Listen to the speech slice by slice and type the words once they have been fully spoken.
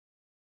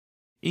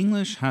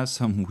English has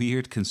some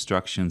weird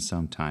constructions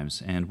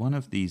sometimes, and one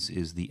of these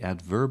is the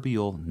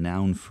adverbial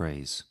noun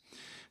phrase.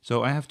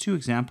 So I have two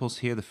examples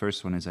here. The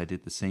first one is I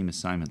did the same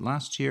assignment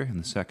last year, and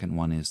the second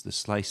one is the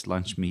sliced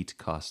lunch meat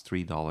costs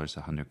 $3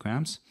 100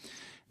 grams.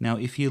 Now,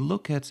 if you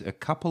look at a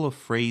couple of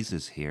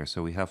phrases here,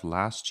 so we have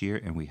last year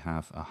and we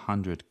have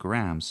 100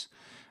 grams,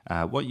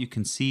 what you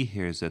can see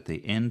here is that they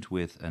end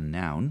with a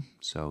noun,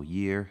 so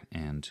year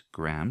and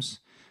grams.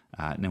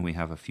 Then we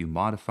have a few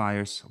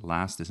modifiers.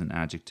 Last is an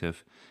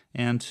adjective,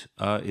 and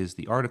is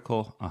the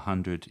article.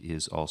 100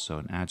 is also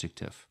an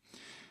adjective.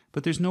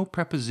 But there's no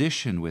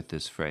preposition with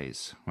this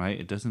phrase, right?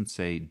 It doesn't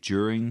say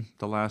during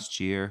the last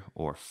year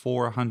or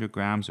for 100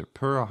 grams or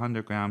per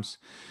 100 grams.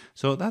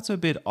 So that's a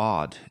bit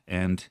odd,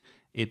 and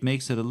it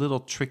makes it a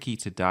little tricky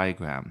to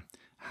diagram.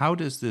 How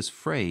does this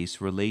phrase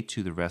relate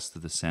to the rest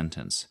of the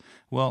sentence?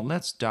 Well,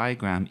 let's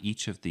diagram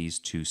each of these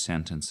two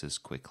sentences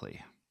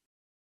quickly.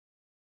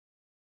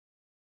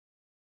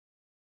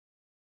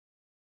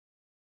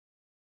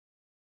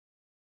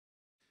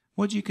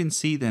 What you can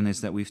see then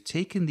is that we've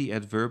taken the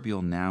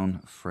adverbial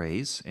noun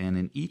phrase, and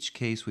in each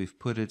case we've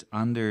put it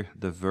under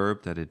the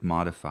verb that it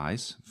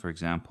modifies. For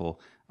example,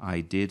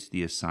 I did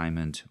the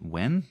assignment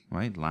when,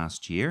 right,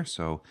 last year,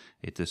 so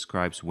it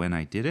describes when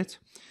I did it.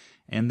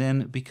 And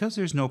then because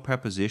there's no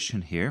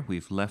preposition here,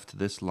 we've left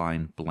this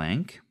line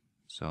blank,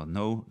 so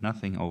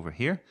nothing over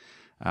here.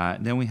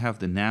 Then we have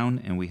the noun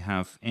and we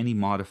have any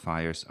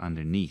modifiers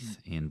underneath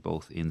in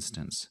both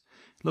instances.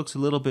 Looks a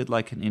little bit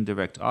like an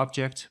indirect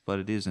object, but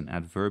it is an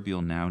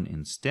adverbial noun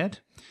instead.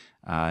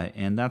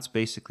 And that's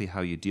basically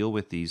how you deal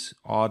with these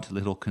odd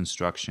little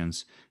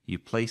constructions. You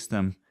place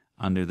them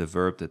under the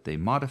verb that they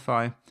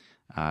modify,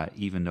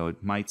 even though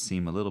it might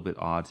seem a little bit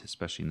odd,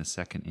 especially in the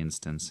second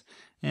instance.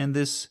 And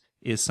this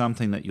is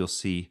something that you'll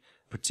see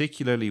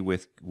particularly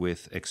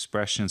with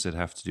expressions that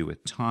have to do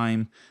with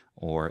time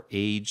or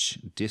age,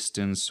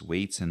 distance,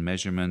 weights and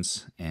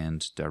measurements,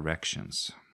 and directions.